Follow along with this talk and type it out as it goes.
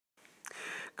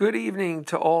Good evening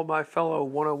to all my fellow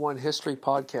 101 History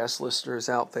Podcast listeners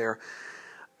out there.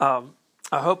 I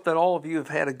hope that all of you have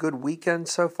had a good weekend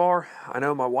so far. I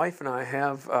know my wife and I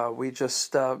have. We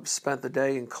just spent the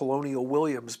day in Colonial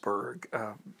Williamsburg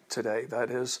today.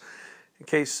 That is, in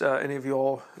case any of you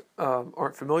all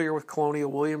aren't familiar with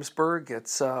Colonial Williamsburg,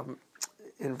 it's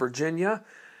in Virginia.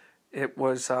 It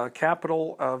was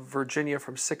capital of Virginia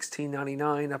from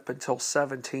 1699 up until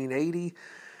 1780.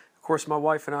 Of course, my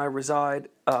wife and I reside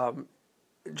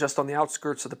just on the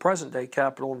outskirts of the present-day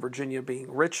capital in Virginia,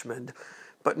 being Richmond.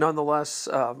 But nonetheless,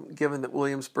 given that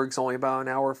Williamsburg's only about an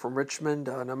hour from Richmond,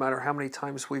 no matter how many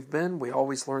times we've been, we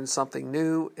always learn something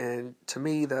new. And to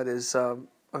me, that is a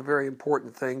very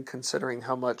important thing, considering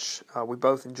how much we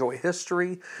both enjoy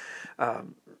history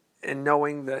and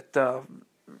knowing that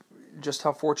just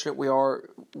how fortunate we are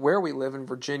where we live in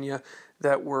Virginia,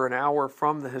 that we're an hour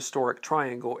from the historic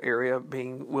Triangle area,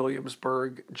 being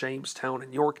Williamsburg, Jamestown,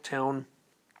 and Yorktown,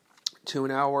 to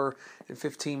an hour and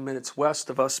 15 minutes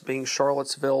west of us being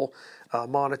Charlottesville,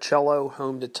 Monticello,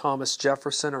 home to Thomas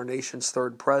Jefferson, our nation's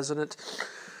third president.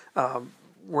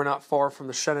 We're not far from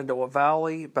the Shenandoah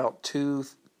Valley, about two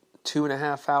and a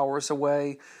half hours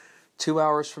away, 2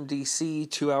 hours from D.C.,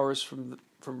 2 hours from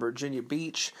Virginia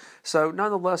Beach. So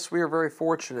nonetheless, we are very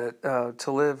fortunate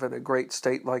to live in a great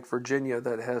state like Virginia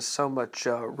that has so much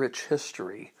rich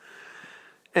history.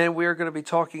 And we are going to be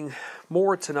talking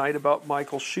more tonight about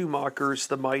Michael Schumacher's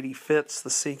The Mighty Fitz,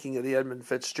 the sinking of the Edmund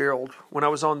Fitzgerald. When I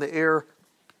was on the air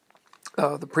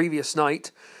the previous night,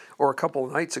 or a couple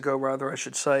of nights ago rather, I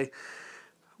should say,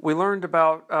 we learned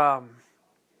about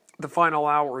the final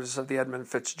hours of the Edmund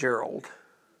Fitzgerald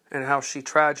and how she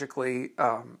tragically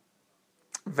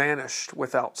vanished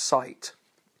without sight.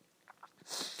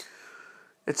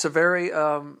 It's a very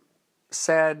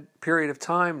sad period of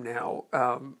time now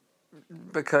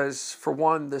because, for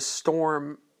one, this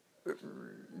storm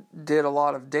did a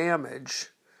lot of damage.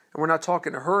 And we're not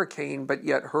talking a hurricane, but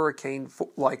yet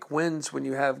hurricane-like winds when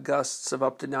you have gusts of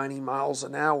up to 90 miles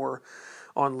an hour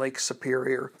on Lake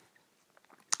Superior.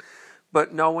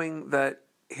 But knowing that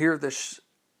here this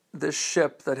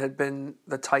ship that had been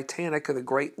the Titanic of the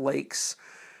Great Lakes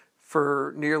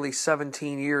for nearly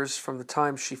 17 years from the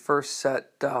time she first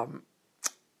set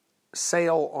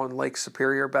sail on Lake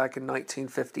Superior back in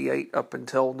 1958 up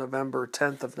until November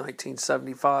 10th of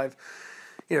 1975.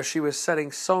 You know, she was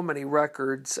setting so many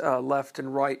records left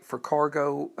and right for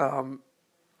cargo,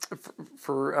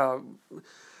 for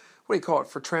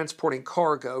transporting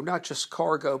cargo, not just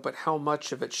cargo, but how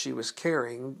much of it she was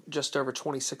carrying, just over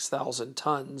 26,000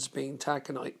 tons being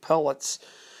taconite pellets.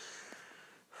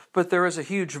 But there is a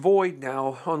huge void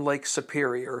now on Lake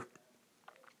Superior.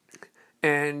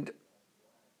 And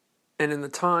in the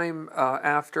time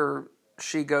after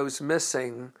she goes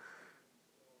missing,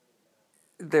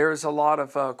 there's a lot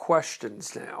of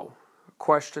questions now.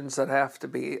 Questions that have to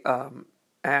be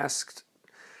asked,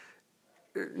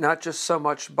 not just so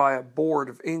much by a board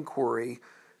of inquiry,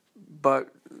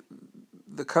 but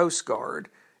the Coast Guard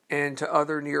and to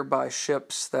other nearby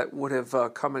ships that would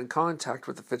have come in contact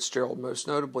with the Fitzgerald, most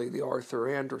notably the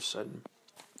Arthur Anderson.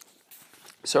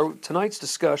 So tonight's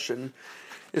discussion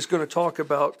is going to talk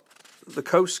about the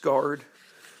Coast Guard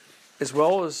as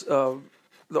well as the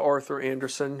Arthur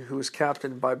Anderson, who was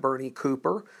captained by Bernie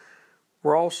Cooper.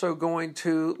 We're also going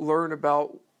to learn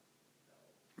about,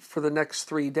 for the next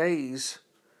 3 days,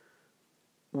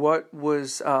 what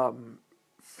was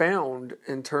found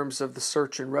in terms of the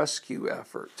search and rescue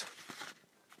effort.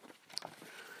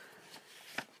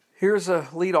 Here's a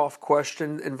leadoff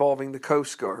question involving the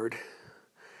Coast Guard.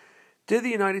 Did the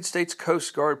United States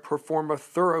Coast Guard perform a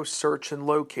thorough search in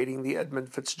locating the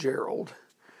Edmund Fitzgerald?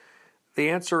 The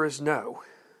answer is no.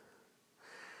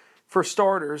 For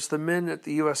starters, the men at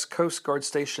the U.S. Coast Guard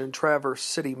station in Traverse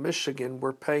City, Michigan,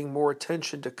 were paying more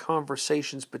attention to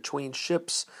conversations between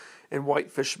ships in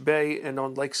Whitefish Bay and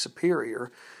on Lake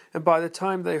Superior, and by the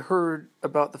time they heard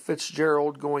about the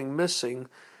Fitzgerald going missing,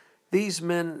 these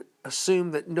men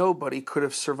assumed that nobody could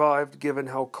have survived given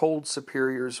how cold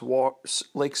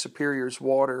Lake Superior's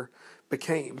water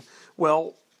became.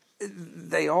 Well,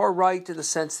 they are right in the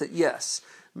sense that, yes,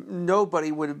 nobody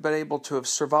would have been able to have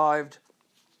survived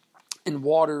in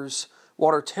water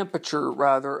temperature,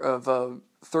 rather, of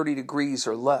 30 degrees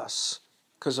or less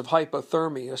because of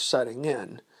hypothermia setting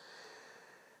in.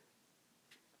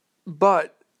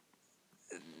 But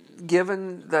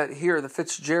given that here the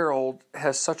Fitzgerald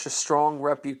has such a strong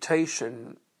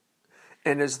reputation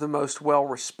and is the most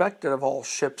well-respected of all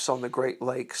ships on the Great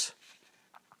Lakes,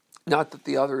 not that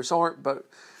the others aren't, but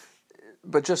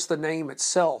just the name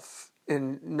itself,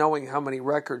 in knowing how many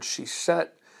records she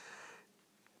set,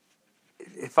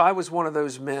 if I was one of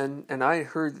those men and I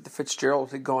heard that the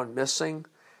Fitzgerald had gone missing,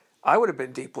 I would have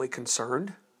been deeply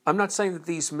concerned. I'm not saying that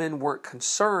these men weren't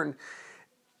concerned,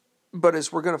 but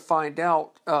as we're going to find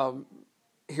out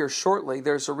here shortly,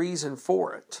 there's a reason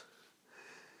for it.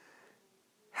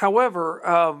 However,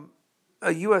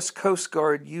 a U.S. Coast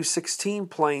Guard U-16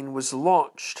 plane was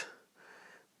launched,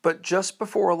 but just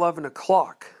before 11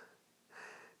 o'clock,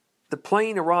 the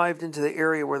plane arrived into the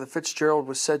area where the Fitzgerald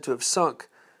was said to have sunk,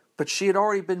 but she had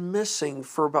already been missing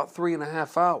for about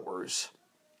 3.5 hours.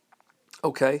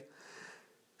 Okay,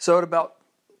 so at about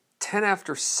 10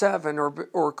 after 7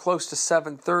 or close to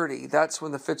 7:30, that's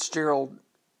when the Fitzgerald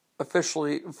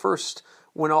officially first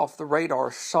went off the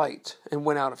radar sight and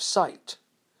went out of sight.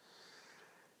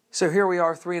 So here we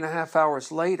are 3.5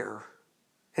 hours later,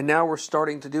 and now we're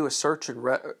starting to do a search and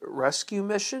rescue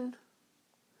mission?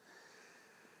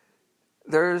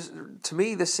 To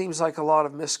me, this seems like a lot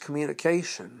of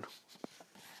miscommunication.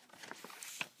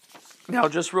 Now,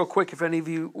 just real quick, if any of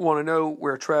you want to know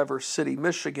where Traverse City,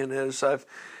 Michigan is, I've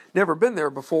never been there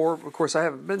before. Of course, I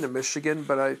haven't been to Michigan,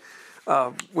 but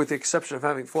with the exception of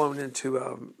having flown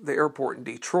into the airport in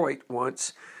Detroit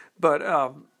once. But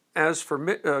as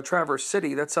for Traverse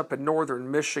City, that's up in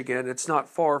northern Michigan. It's not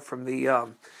far from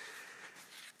the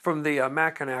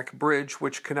Mackinac Bridge,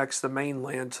 which connects the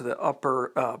mainland to the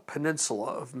upper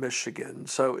peninsula of Michigan.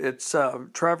 So it's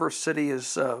Traverse City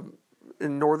is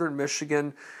in northern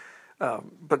Michigan,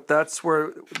 but that's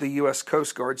where the U.S.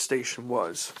 Coast Guard station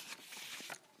was.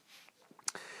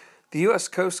 The U.S.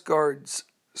 Coast Guard's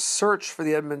search for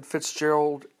the Edmund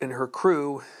Fitzgerald and her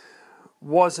crew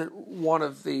wasn't one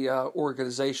of the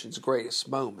organization's greatest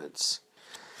moments.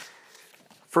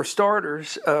 For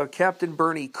starters, Captain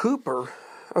Bernie Cooper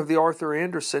of the Arthur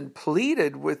Anderson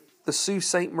pleaded with the Sault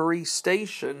Ste. Marie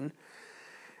station,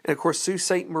 and of course Sault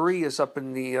Ste. Marie is up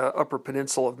in the upper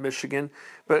peninsula of Michigan,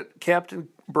 but Captain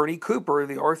Bernie Cooper of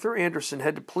the Arthur Anderson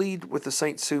had to plead with the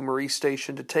Ste. Sault Marie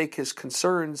station to take his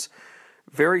concerns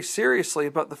very seriously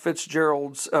about the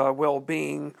Fitzgerald's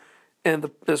well-being, and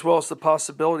as well as the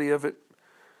possibility of it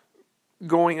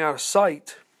going out of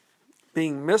sight,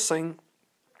 being missing.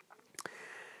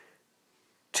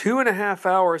 2.5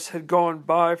 hours had gone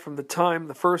by from the time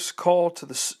the first call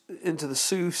into the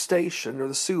Sault station, or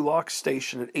the Sault Lock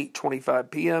station, at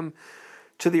 8:25 p.m.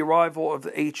 to the arrival of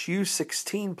the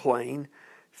HU-16 plane.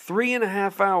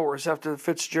 3.5 hours after the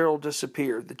Fitzgerald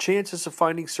disappeared. The chances of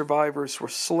finding survivors were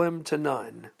slim to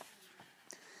none.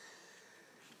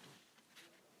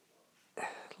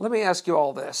 Let me ask you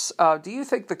all this. Do you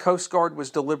think the Coast Guard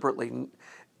was deliberately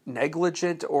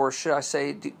negligent, or should I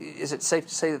say, is it safe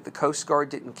to say that the Coast Guard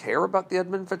didn't care about the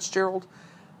Edmund Fitzgerald?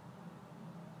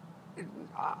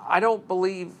 I don't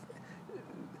believe,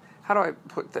 how do I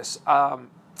put this?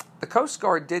 The Coast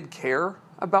Guard did care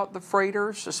about the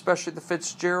freighters, especially the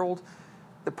Fitzgerald.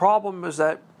 The problem is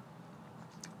that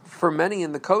for many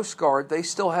in the Coast Guard, they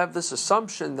still have this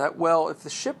assumption that, well, if the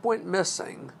ship went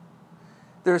missing,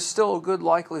 there's still a good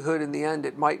likelihood in the end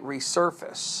it might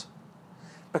resurface.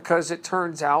 Because it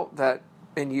turns out that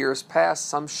in years past,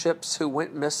 some ships who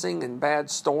went missing in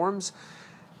bad storms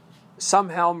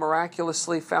somehow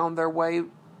miraculously found their way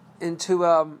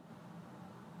into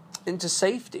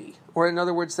safety. Or in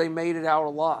other words, they made it out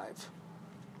alive.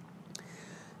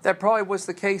 That probably was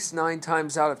the case 9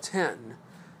 times out of 10.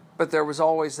 But there was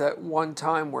always that one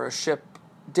time where a ship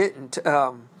didn't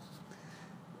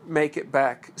make it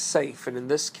back safe. And in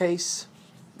this case,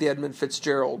 the Edmund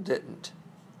Fitzgerald didn't.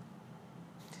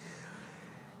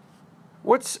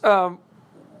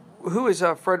 Who is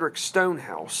Frederick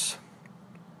Stonehouse?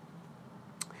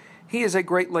 He is a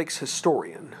Great Lakes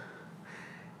historian.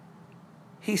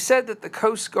 He said that the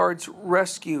Coast Guard's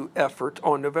rescue effort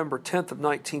on November 10th of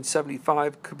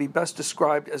 1975 could be best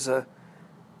described as a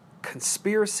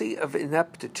conspiracy of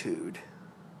ineptitude.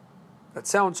 That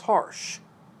sounds harsh.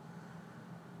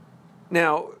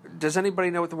 Now, does anybody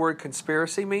know what the word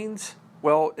conspiracy means?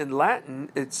 Well, in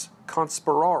Latin, it's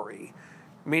conspirare,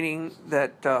 meaning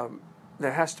that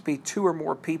there has to be 2 or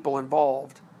more people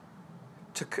involved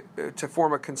to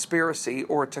form a conspiracy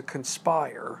or to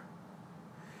conspire.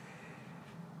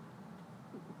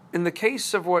 In the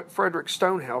case of what Frederick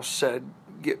Stonehouse said,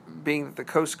 being that the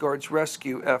Coast Guard's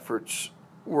rescue efforts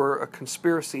were a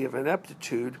conspiracy of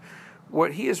ineptitude,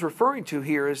 what he is referring to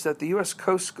here is that the U.S.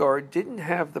 Coast Guard didn't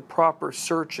have the proper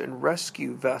search and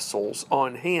rescue vessels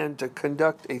on hand to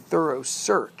conduct a thorough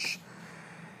search.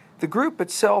 The group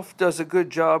itself does a good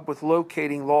job with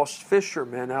locating lost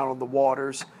fishermen out on the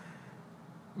waters,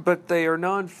 but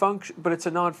it's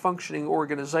a non-functioning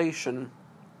organization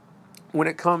when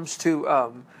it comes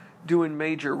to doing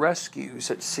major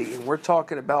rescues at sea. And we're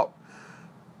talking about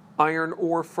iron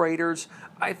ore freighters.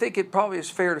 I think it probably is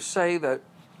fair to say that,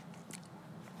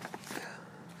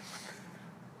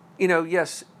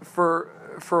 yes, for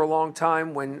a long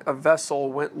time when a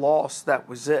vessel went lost, that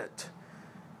was it.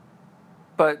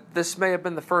 But this may have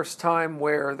been the first time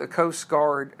where the Coast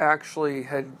Guard actually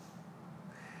had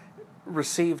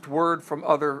received word from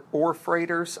other ore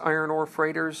freighters, iron ore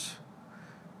freighters,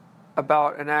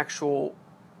 about an actual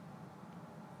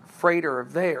freighter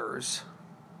of theirs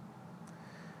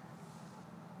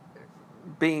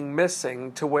being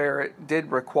missing to where it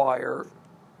did require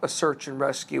a search and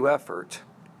rescue effort.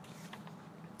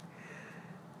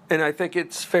 And I think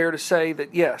it's fair to say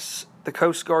that, yes, the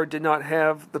Coast Guard did not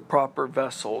have the proper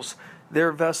vessels.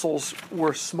 Their vessels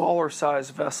were smaller size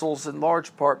vessels in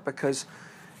large part because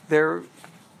they're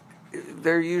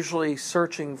usually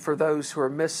searching for those who are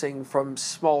missing from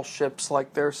small ships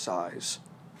like their size.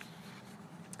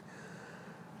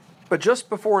 But just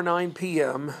before 9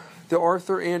 p.m., the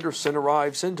Arthur Anderson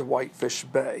arrives into Whitefish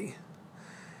Bay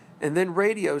and then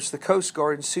radios the Coast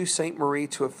Guard in Sault Ste. Marie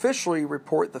to officially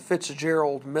report the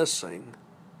Fitzgerald missing.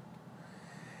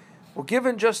 Well,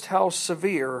 given just how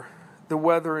severe the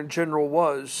weather in general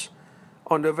was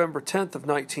on November 10th of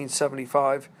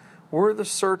 1975, were the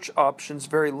search options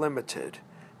very limited?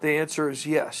 The answer is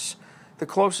yes. The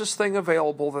closest thing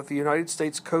available that the United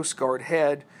States Coast Guard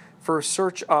had for a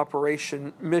search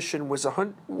operation mission was a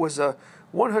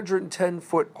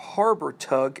 110-foot harbor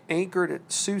tug anchored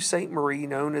at Sault Ste. Marie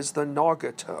known as the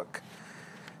Naugatuck.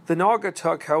 The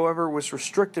Naugatuck, however, was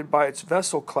restricted by its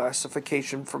vessel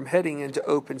classification from heading into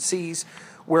open seas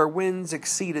where winds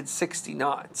exceeded 60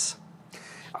 knots.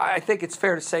 I think it's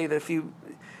fair to say that if you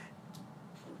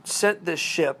sent this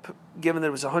ship, given that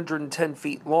it was 110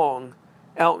 feet long,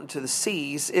 out into the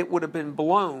seas, it would have been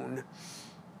blown.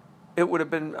 It would have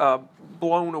been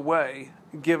blown away,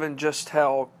 given just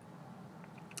how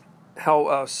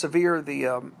severe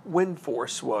the wind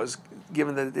force was,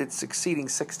 given that it's exceeding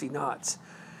 60 knots.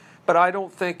 But I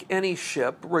don't think any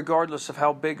ship, regardless of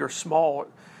how big or small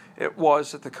it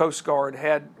was that the Coast Guard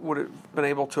would have been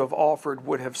able to have offered,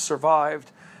 would have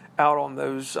survived out on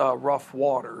those rough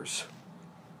waters.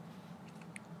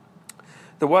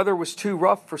 The weather was too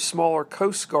rough for smaller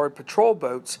Coast Guard patrol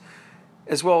boats,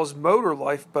 as well as motor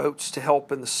lifeboats to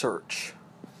help in the search.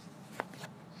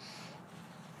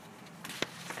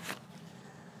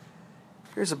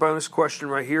 Here's a bonus question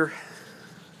right here.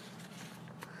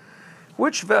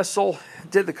 Which vessel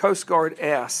did the Coast Guard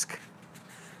ask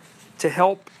to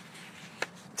help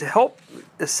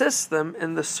assist them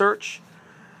in the search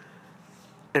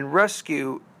and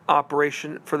rescue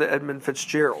operation for the Edmund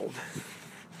Fitzgerald?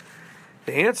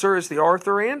 The answer is the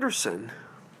Arthur Anderson.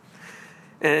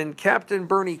 And Captain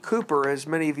Bernie Cooper, as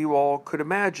many of you all could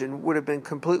imagine, would have been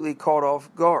completely caught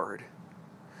off guard.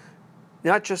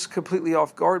 Not just completely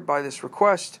off guard by this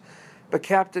request, but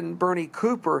Captain Bernie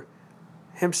Cooper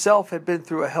himself had been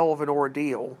through a hell of an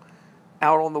ordeal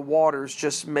out on the waters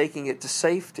just making it to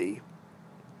safety.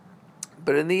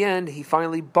 But in the end, he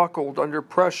finally buckled under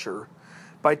pressure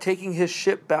by taking his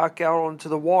ship back out onto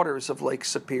the waters of Lake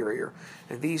Superior.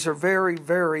 And these are very,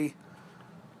 very,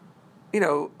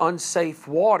 unsafe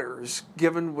waters,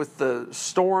 given with the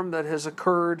storm that has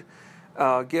occurred,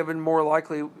 given more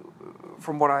likely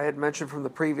from what I had mentioned from the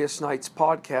previous night's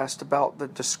podcast about the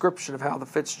description of how the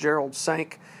Fitzgerald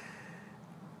sank.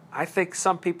 I think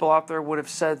some people out there would have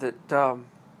said that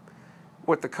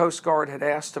what the Coast Guard had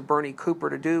asked of Bernie Cooper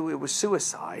to do, it was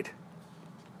suicide.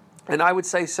 And I would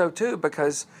say so too,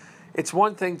 because it's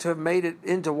one thing to have made it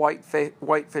into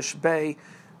Whitefish Bay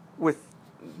with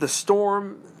the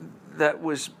storm that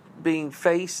was being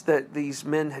faced, that these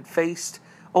men had faced,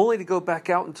 only to go back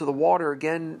out into the water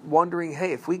again, wondering,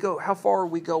 hey, if we go, how far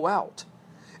we go out?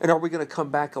 And are we going to come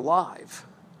back alive?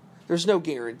 There's no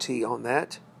guarantee on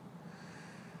that.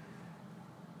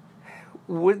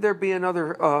 Would there be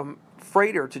another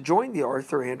freighter to join the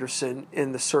Arthur Anderson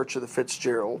in the search of the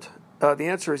Fitzgerald? The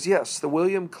answer is yes, the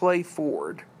William Clay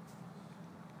Ford.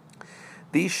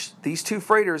 These two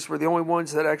freighters were the only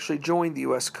ones that actually joined the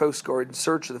U.S. Coast Guard in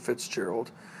search of the Fitzgerald.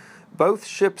 Both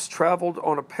ships traveled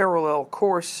on a parallel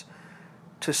course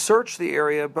to search the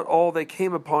area, but all they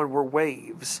came upon were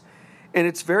waves. And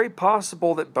it's very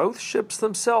possible that both ships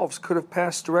themselves could have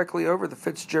passed directly over the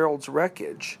Fitzgerald's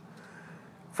wreckage.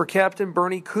 For Captain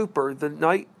Bernie Cooper, the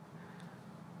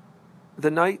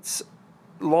night's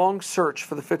long search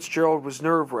for the Fitzgerald was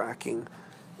nerve-wracking.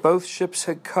 Both ships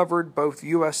had covered both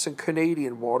U.S. and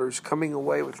Canadian waters, coming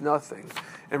away with nothing.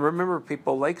 And remember,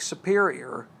 people, Lake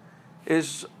Superior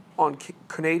is on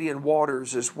Canadian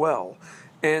waters as well.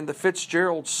 And the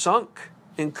Fitzgerald sunk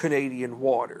in Canadian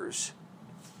waters.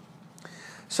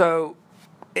 So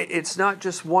it's not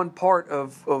just one part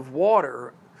of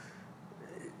water.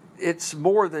 It's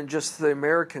more than just the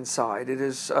American side. It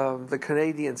is the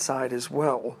Canadian side as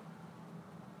well.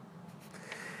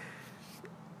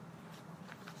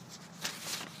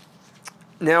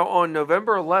 Now, on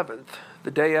November 11th,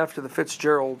 the day after the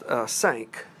Fitzgerald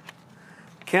sank,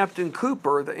 Captain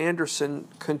Cooper, the Anderson,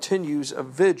 continues a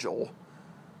vigil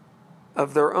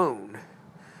of their own.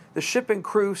 The ship and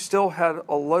crew still had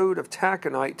a load of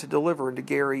taconite to deliver into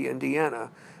Gary, Indiana,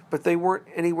 but they weren't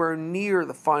anywhere near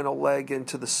the final leg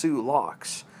into the Sioux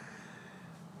locks.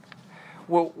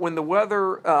 Well, when the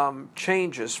weather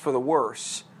changes for the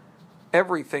worse,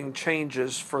 everything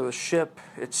changes for the ship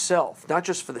itself. Not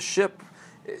just for the ship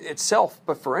itself,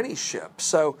 but for any ship.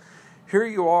 So here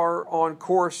you are on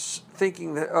course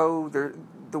thinking that,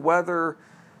 the weather,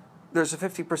 there's a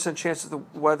 50% chance that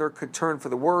the weather could turn for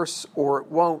the worse or it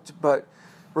won't, but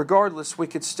regardless, we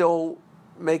could still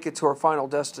make it to our final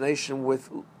destination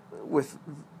with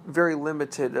very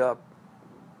limited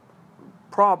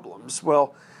problems.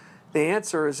 Well, the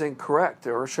answer is incorrect,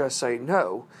 or should I say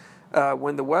no.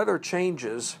 When the weather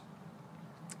changes,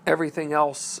 everything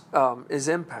else is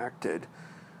impacted.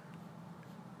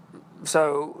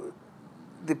 So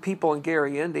the people in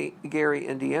Gary,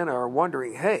 Indiana are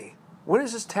wondering, hey, when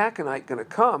is this taconite going to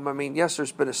come? I mean, yes,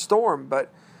 there's been a storm,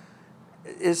 but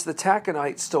is the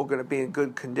taconite still going to be in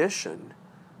good condition?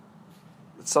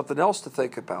 It's something else to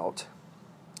think about.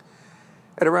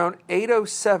 At around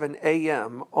 8:07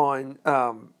 a.m. on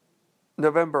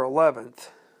November 11th,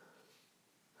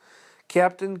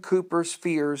 Captain Cooper's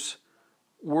fears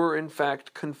were in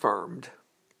fact confirmed.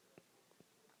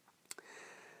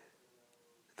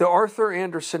 The Arthur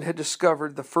Anderson had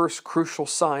discovered the first crucial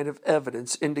sign of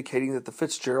evidence indicating that the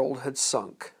Fitzgerald had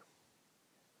sunk.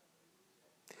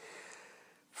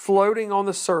 Floating on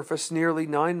the surface nearly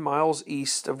 9 miles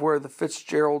east of where the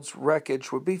Fitzgerald's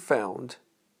wreckage would be found,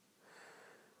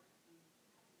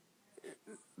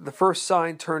 the first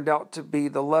sign turned out to be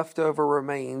the leftover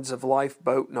remains of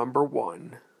lifeboat number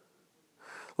 1.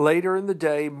 Later in the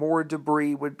day, more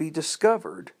debris would be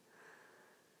discovered,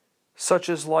 such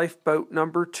as lifeboat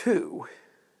number 2,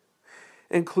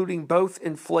 including both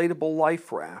inflatable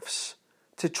life rafts.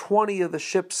 To 20 of the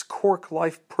ship's cork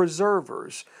life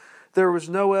preservers, there was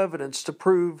no evidence to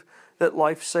prove that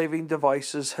life-saving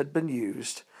devices had been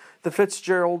used. The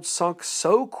Fitzgerald sunk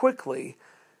so quickly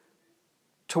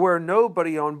to where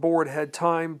nobody on board had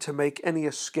time to make any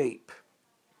escape.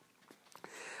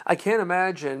 I can't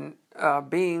imagine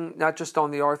being not just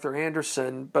on the Arthur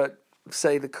Anderson, but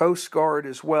say the Coast Guard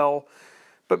as well,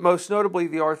 but most notably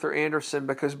the Arthur Anderson,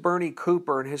 because Bernie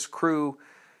Cooper and his crew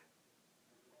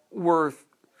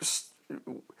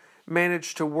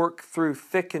managed to work through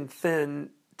thick and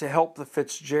thin to help the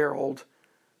Fitzgerald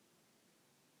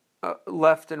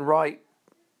left and right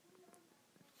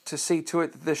to see to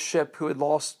it that this ship, who had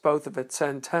lost both of its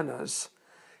antennas,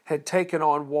 had taken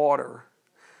on water.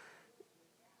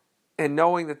 And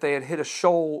knowing that they had hit a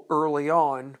shoal early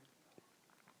on,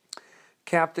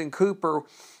 Captain Cooper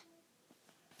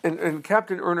and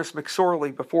Captain Ernest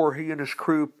McSorley, before he and his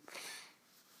crew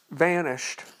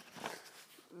vanished,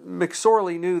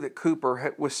 McSorley knew that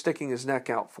Cooper was sticking his neck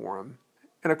out for him.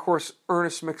 And of course,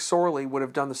 Ernest McSorley would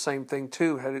have done the same thing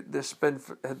too had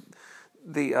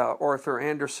the Arthur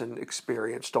Anderson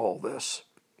experienced all this.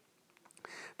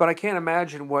 But I can't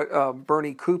imagine what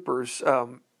Bernie Cooper's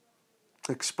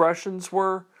expressions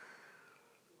were.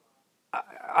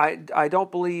 I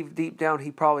don't believe deep down he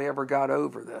probably ever got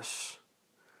over this.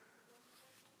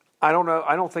 I don't know.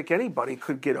 I don't think anybody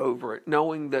could get over it,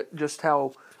 knowing that just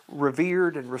how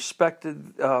revered and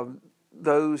respected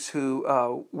those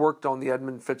who worked on the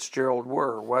Edmund Fitzgerald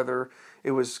were, whether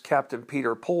it was Captain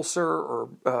Peter Pulser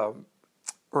or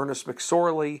Ernest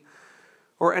McSorley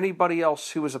or anybody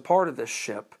else who was a part of this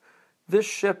ship. This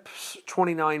ship's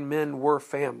 29 men were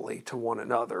family to one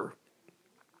another.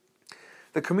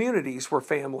 The communities were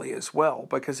family as well,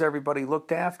 because everybody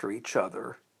looked after each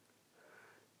other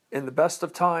in the best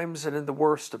of times and in the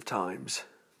worst of times.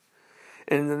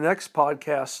 And in the next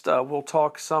podcast, we'll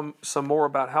talk some more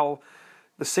about how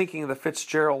the sinking of the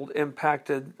Fitzgerald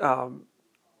impacted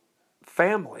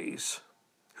families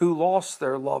who lost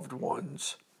their loved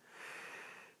ones.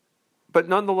 But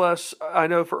nonetheless, I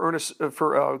know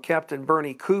for Captain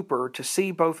Bernie Cooper, to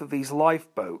see both of these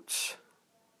lifeboats,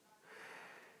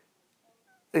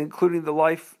 including the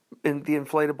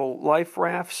inflatable life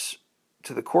rafts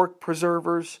to the cork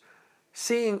preservers,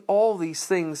 seeing all these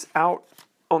things out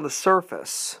on the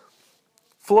surface,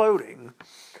 floating,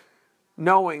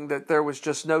 knowing that there was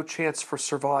just no chance for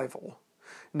survival,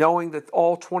 knowing that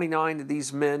all 29 of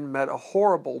these men met a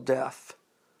horrible death,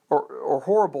 or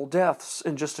horrible deaths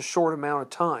in just a short amount of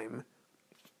time.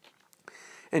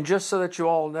 And just so that you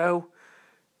all know,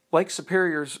 Lake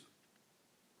Superior's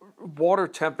water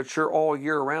temperature all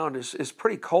year round is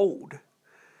pretty cold.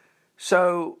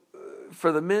 So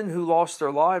for the men who lost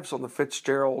their lives on the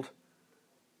Fitzgerald,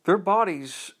 their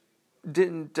bodies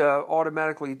didn't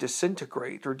automatically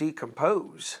disintegrate or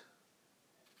decompose.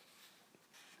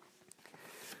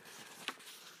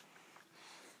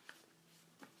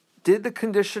 Did the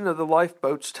condition of the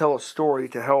lifeboats tell a story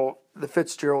to how the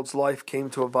Fitzgerald's life came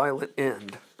to a violent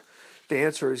end? The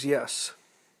answer is yes.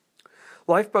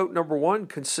 Lifeboat number 1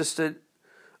 consisted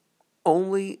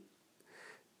only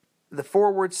the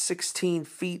forward 16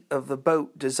 feet of the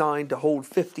boat designed to hold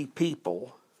 50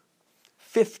 people.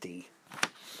 50.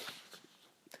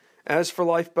 As for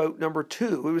lifeboat number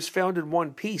 2, it was found in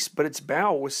one piece, but its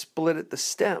bow was split at the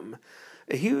stem.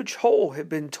 A huge hole had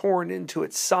been torn into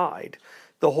its side.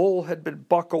 The hole had been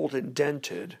buckled and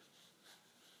dented.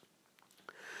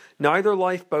 Neither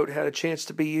lifeboat had a chance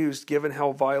to be used given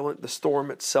how violent the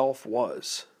storm itself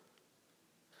was.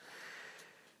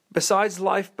 Besides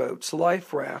lifeboats,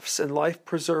 life rafts, and life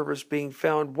preservers being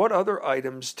found, what other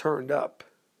items turned up?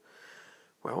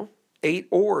 Well, 8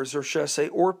 oars, or should I say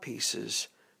oar pieces,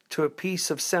 to a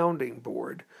piece of sounding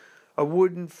board, a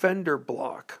wooden fender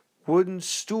block, wooden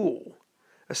stool,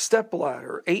 a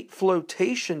stepladder, 8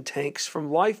 flotation tanks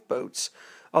from lifeboats,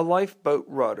 a lifeboat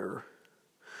rudder.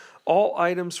 All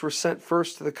items were sent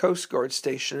first to the Coast Guard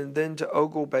station and then to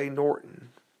Oglebay Norton.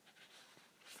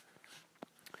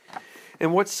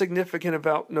 And what's significant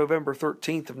about November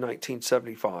 13th of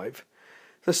 1975?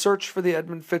 The search for the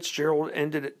Edmund Fitzgerald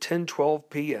ended at 10:12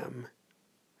 p.m.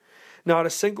 Not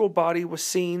a single body was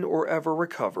seen or ever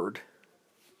recovered.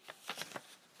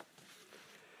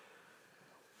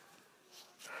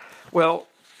 Well,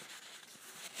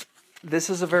 this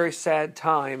is a very sad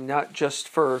time, not just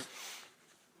for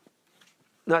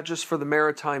the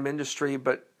maritime industry,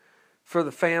 but for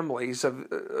the families of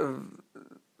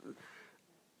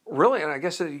really, and I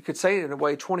guess you could say it in a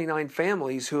way, 29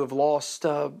 families who have lost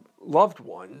loved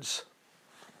ones.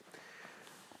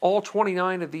 All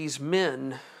 29 of these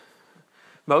men,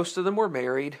 most of them were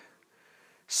married.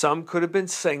 Some could have been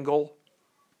single.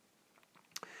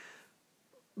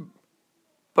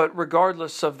 But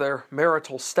regardless of their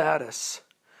marital status,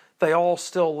 they all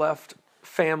still left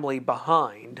family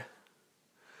behind.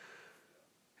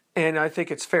 And I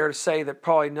think it's fair to say that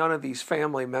probably none of these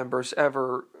family members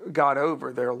ever got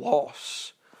over their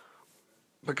loss,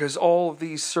 because all of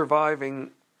these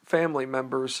surviving family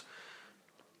members,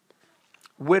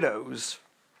 widows,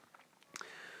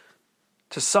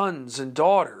 to sons and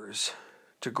daughters,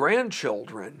 to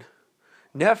grandchildren,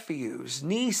 nephews,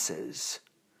 nieces,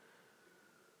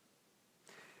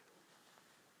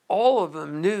 all of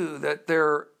them knew that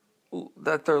their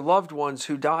loved ones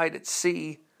who died at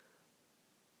sea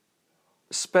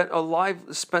spent a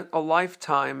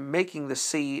lifetime making the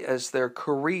sea as their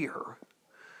career.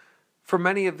 For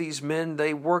many of these men,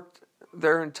 they worked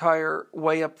their entire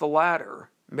way up the ladder.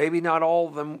 Maybe not all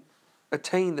of them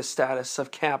attained the status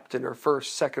of captain or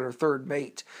first, second, or third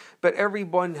mate, but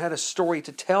everyone had a story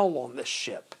to tell on this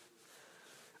ship,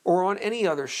 or on any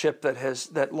other ship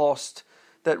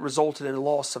that resulted in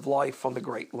loss of life on the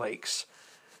Great Lakes.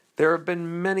 There have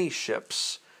been many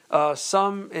ships. At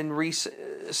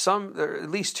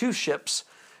least 2 ships.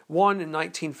 One in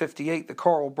 1958, the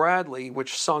Carl Bradley,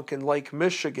 which sunk in Lake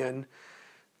Michigan,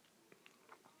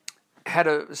 had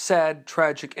a sad,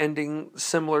 tragic ending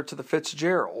similar to the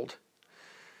Fitzgerald.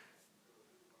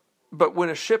 But when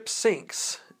a ship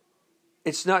sinks,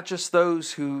 it's not just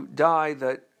those who die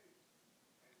that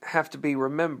have to be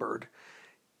remembered.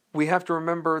 We have to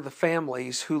remember the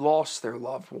families who lost their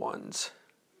loved ones.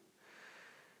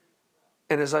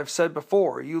 And as I've said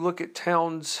before, you look at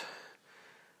towns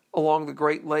along the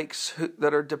Great Lakes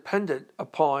that are dependent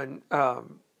upon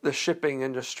the shipping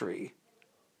industry.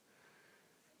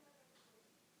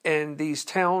 And these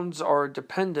towns are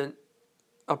dependent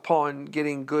upon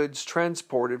getting goods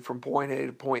transported from point A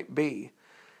to point B.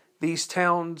 These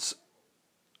towns'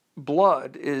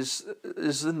 blood is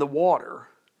in the water.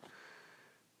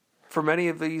 For many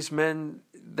of these men,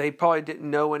 they probably didn't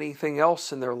know anything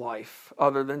else in their life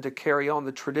other than to carry on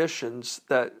the traditions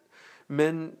that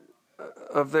men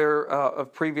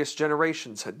of previous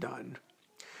generations had done.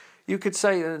 You could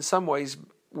say that in some ways,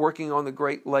 working on the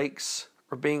Great Lakes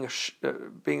or being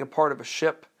a part of a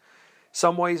ship,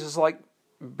 some ways is like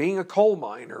being a coal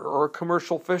miner or a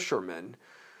commercial fisherman.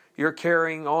 You're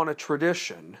carrying on a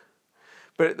tradition,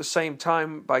 but at the same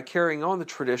time, by carrying on the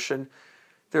tradition,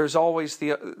 there's always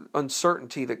the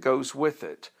uncertainty that goes with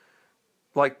it.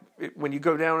 Like when you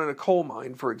go down in a coal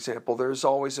mine, for example, there's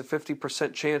always a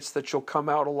 50% chance that you'll come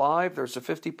out alive. There's a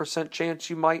 50% chance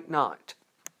you might not.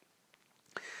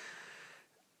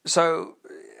 So,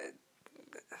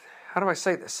 how do I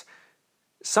say this?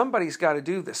 Somebody's got to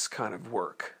do this kind of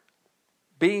work.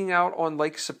 Being out on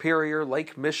Lake Superior,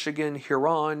 Lake Michigan,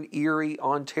 Huron, Erie,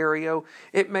 Ontario,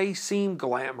 it may seem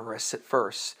glamorous at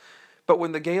first, but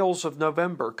when the gales of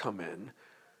November come in,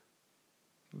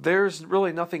 there's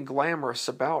really nothing glamorous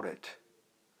about it.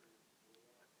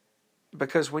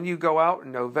 Because when you go out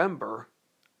in November,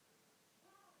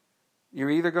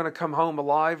 you're either going to come home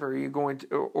alive or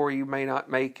you may not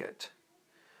make it.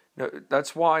 No,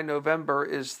 that's why November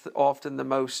is often the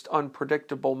most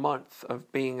unpredictable month of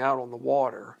being out on the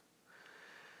water.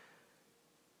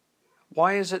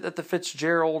 Why is it that the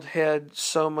Fitzgerald had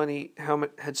so many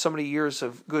years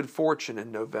of good fortune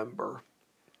in November?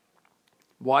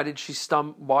 Why did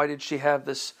she have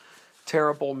this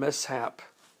terrible mishap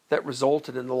that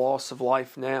resulted in the loss of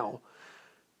life now?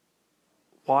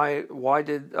 Why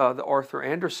did the Arthur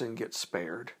Anderson get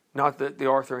spared? Not that the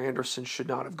Arthur Anderson should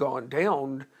not have gone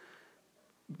down,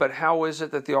 but how is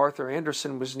it that the Arthur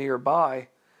Anderson was nearby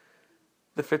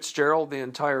the Fitzgerald the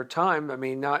entire time? I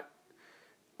mean, not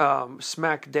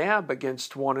smack dab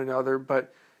against one another,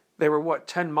 but they were,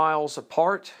 10 miles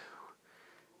apart?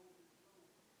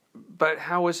 But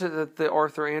how is it that the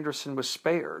Arthur Anderson was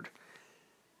spared?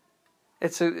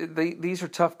 These are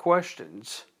tough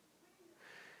questions.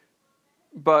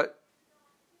 But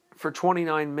for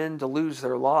 29 men to lose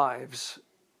their lives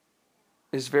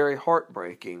is very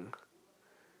heartbreaking.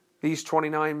 These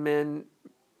 29 men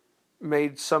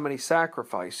made so many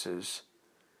sacrifices,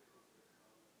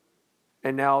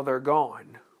 and now they're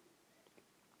gone.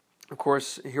 Of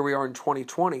course, here we are in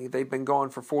 2020. They've been gone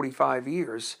for 45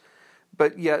 years.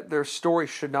 But yet their story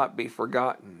should not be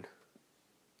forgotten.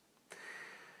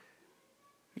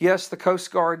 Yes, the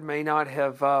Coast Guard may not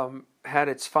have had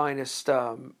its finest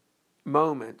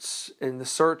moments in the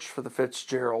search for the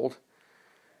Fitzgerald,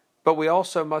 but we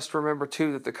also must remember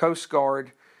too that the Coast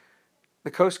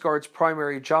Guard's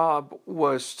primary job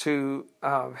was to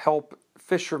help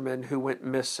fishermen who went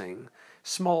missing,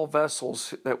 small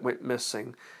vessels that went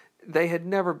missing. They had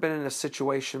never been in a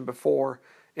situation before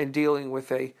in dealing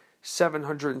with a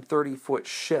 730-foot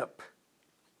ship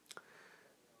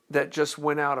that just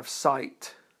went out of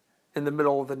sight in the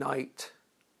middle of the night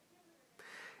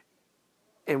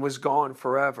and was gone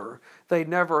forever. They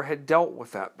never had dealt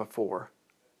with that before.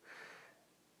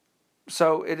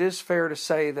 So it is fair to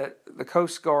say that the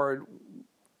Coast Guard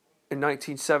in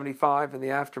 1975, in the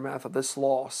aftermath of this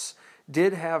loss,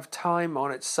 did have time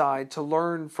on its side to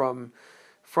learn from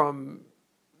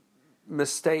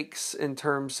mistakes in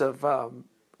terms of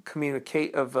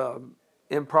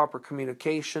improper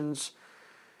communications,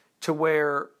 to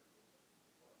where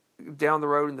down the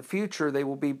road in the future they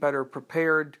will be better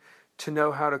prepared to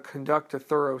know how to conduct a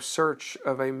thorough search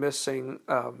of a missing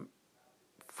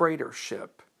freighter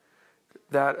ship,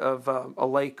 that of a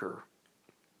Laker.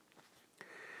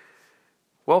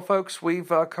 Well, folks,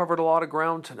 we've covered a lot of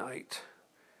ground tonight,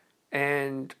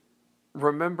 and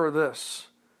remember this: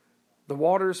 the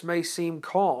waters may seem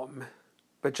calm,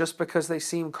 but just because they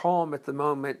seem calm at the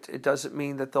moment, it doesn't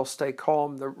mean that they'll stay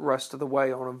calm the rest of the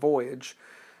way on a voyage,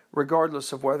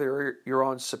 regardless of whether you're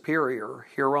on Superior,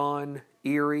 Huron,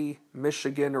 Erie,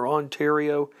 Michigan, or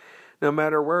Ontario. No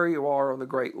matter where you are on the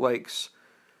Great Lakes,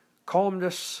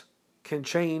 calmness can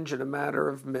change in a matter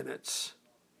of minutes,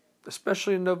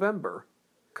 especially in November,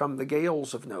 come the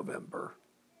gales of November.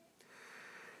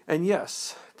 And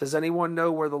yes, does anyone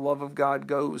know where the love of God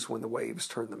goes when the waves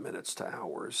turn the minutes to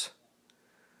hours?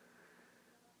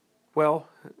 Well,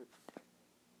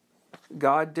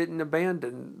 God didn't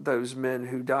abandon those men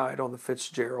who died on the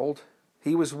Fitzgerald.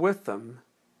 He was with them,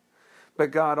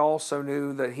 but God also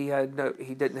knew that He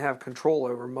didn't have control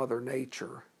over Mother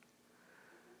Nature.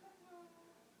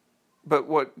 But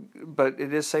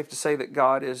it is safe to say that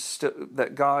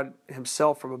God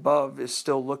Himself from above is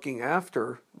still looking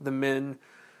after the men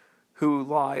who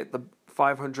lie at the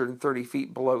 530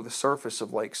 feet below the surface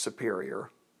of Lake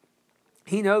Superior.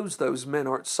 He knows those men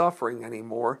aren't suffering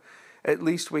anymore. At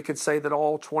least we could say that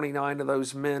all 29 of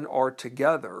those men are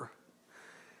together.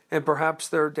 And perhaps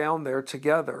they're down there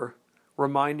together,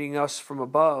 reminding us from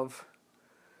above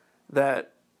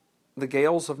that the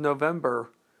gales of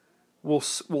November will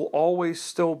always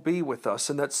still be with us,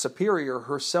 and that Superior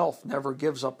herself never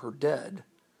gives up her dead,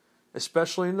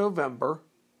 especially in November.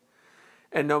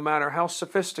 And no matter how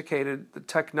sophisticated the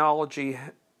technology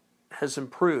has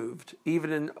improved,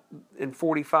 even in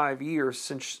 45 years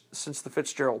since the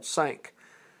Fitzgerald sank.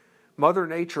 Mother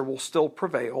Nature will still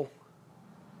prevail,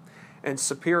 and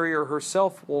Superior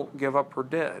herself won't give up her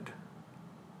dead.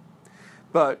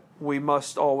 But we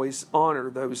must always honor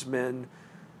those men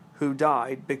who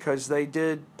died, because they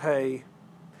did pay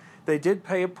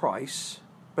a price,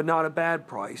 but not a bad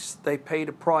price. They paid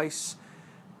a price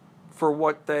for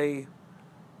what they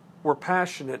were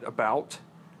passionate about,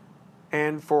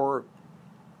 and for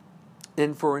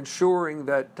ensuring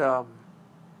that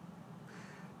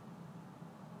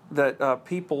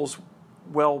people's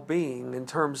well-being in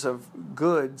terms of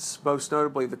goods, most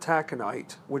notably the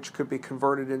taconite, which could be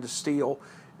converted into steel,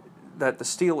 that the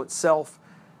steel itself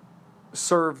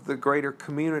served the greater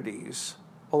communities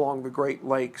along the Great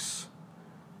Lakes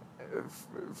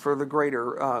for the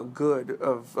greater good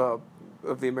of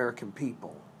the American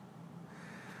people.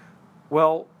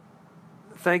 Well,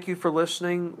 thank you for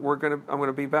listening. I'm going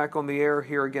to be back on the air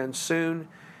here again soon,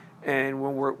 and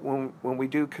when we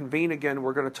do convene again,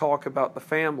 we're going to talk about the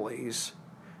families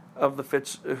of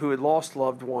who had lost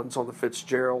loved ones on the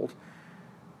Fitzgerald,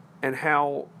 and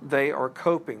how they are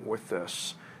coping with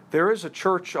this. There is a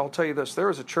church, I'll tell you this, there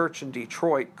is a church in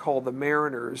Detroit called the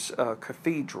Mariners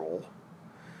Cathedral.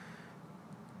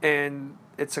 And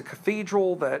it's a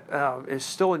cathedral that is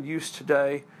still in use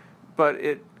today, but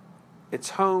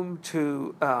it's home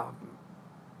to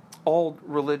all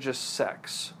religious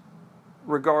sects,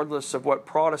 regardless of what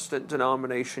Protestant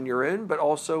denomination you're in, but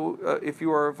also if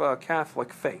you are of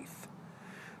Catholic faith.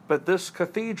 But this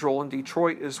cathedral in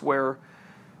Detroit is where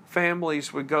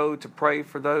families would go to pray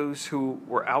for those who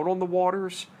were out on the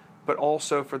waters, but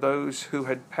also for those who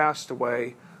had passed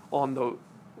away on the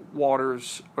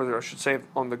waters, or I should say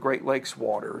on the Great Lakes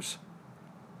waters.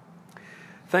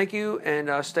 Thank you,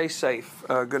 and stay safe.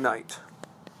 Good night.